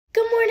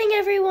morning,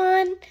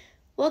 everyone.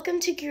 Welcome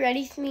to Get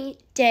Ready With Me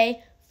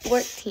Day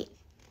 14.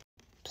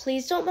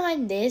 Please don't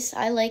mind this.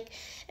 I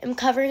am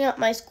covering up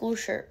my school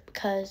shirt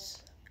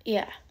because,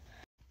 yeah.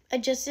 I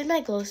just did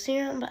my glow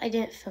serum, but I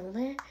didn't film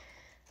it.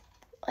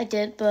 I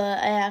did,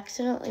 but I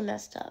accidentally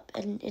messed up,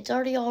 and it's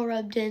already all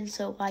rubbed in,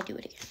 so why do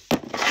it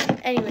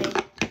again? Anyway,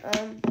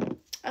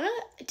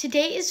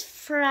 today is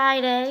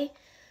Friday.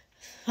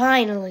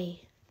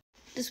 Finally.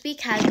 This week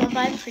has gone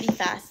by pretty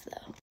fast,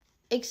 though.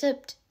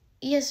 Except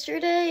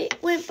yesterday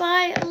went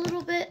by a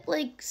little bit,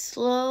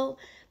 slow.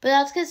 But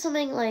that's because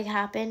something,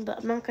 happened, but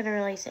I'm not going to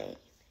really say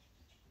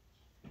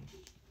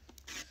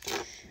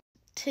anything.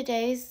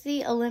 Today's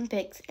the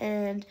Olympics,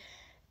 and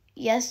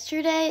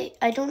yesterday,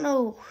 I don't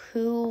know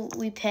who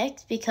we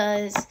picked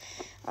because,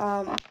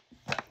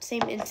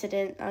 same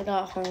incident, I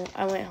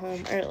went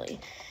home early.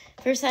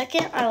 For a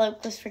second, I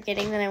was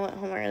forgetting that I went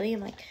home early.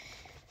 I'm like,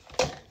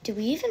 did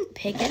we even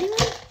pick anyone?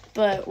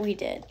 But we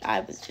did.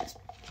 I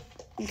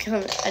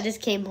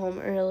just came home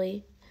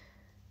early.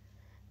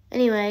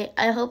 Anyway,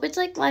 I hope it's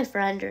my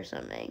friend or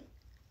something,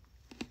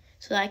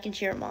 so that I can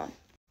cheer him on.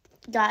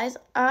 Guys,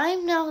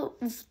 I'm now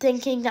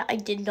thinking that I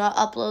did not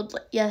upload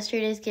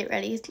yesterday's Get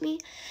Ready With Me,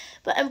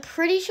 but I'm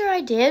pretty sure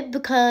I did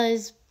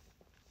because,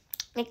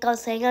 I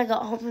was saying, I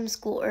got home from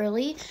school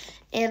early,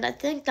 and I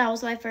think that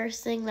was my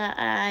first thing that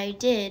I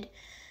did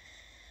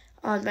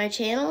on my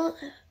channel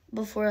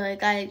before,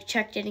 I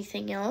checked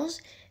anything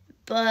else.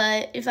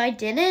 But if I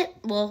didn't,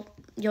 well,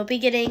 you'll be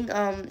getting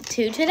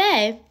 2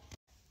 today.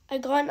 I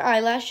got an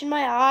eyelash in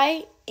my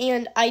eye,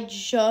 and I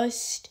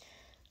just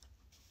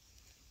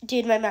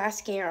did my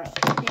mascara.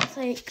 It's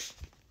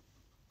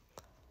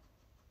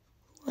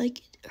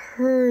it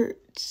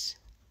hurts.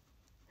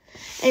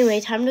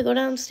 Anyway, time to go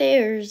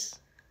downstairs.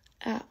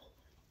 Ow.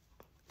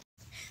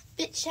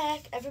 Fit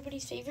check,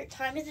 everybody's favorite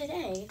time of the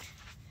day.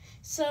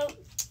 So,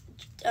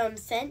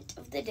 scent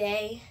of the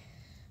day.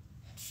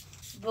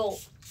 Well,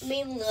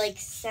 mainly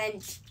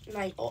scent,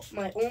 my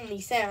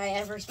only scent I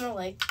ever smell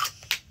like.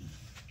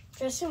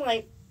 Just in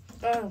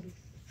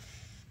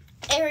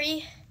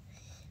Aerie,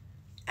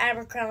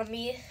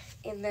 Abercrombie,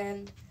 and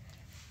then,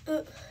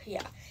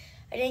 yeah.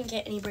 I didn't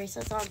get any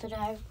bracelets on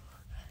today.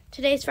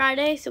 Today's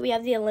Friday, so we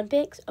have the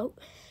Olympics. Oh,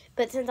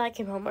 but since I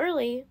came home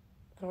early,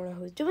 I don't know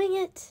who's doing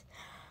it.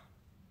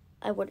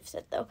 I would have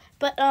said, though.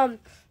 But,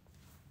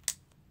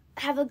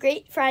 have a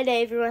great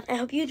Friday, everyone. I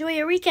hope you enjoy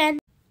your weekend.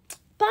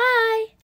 Bye!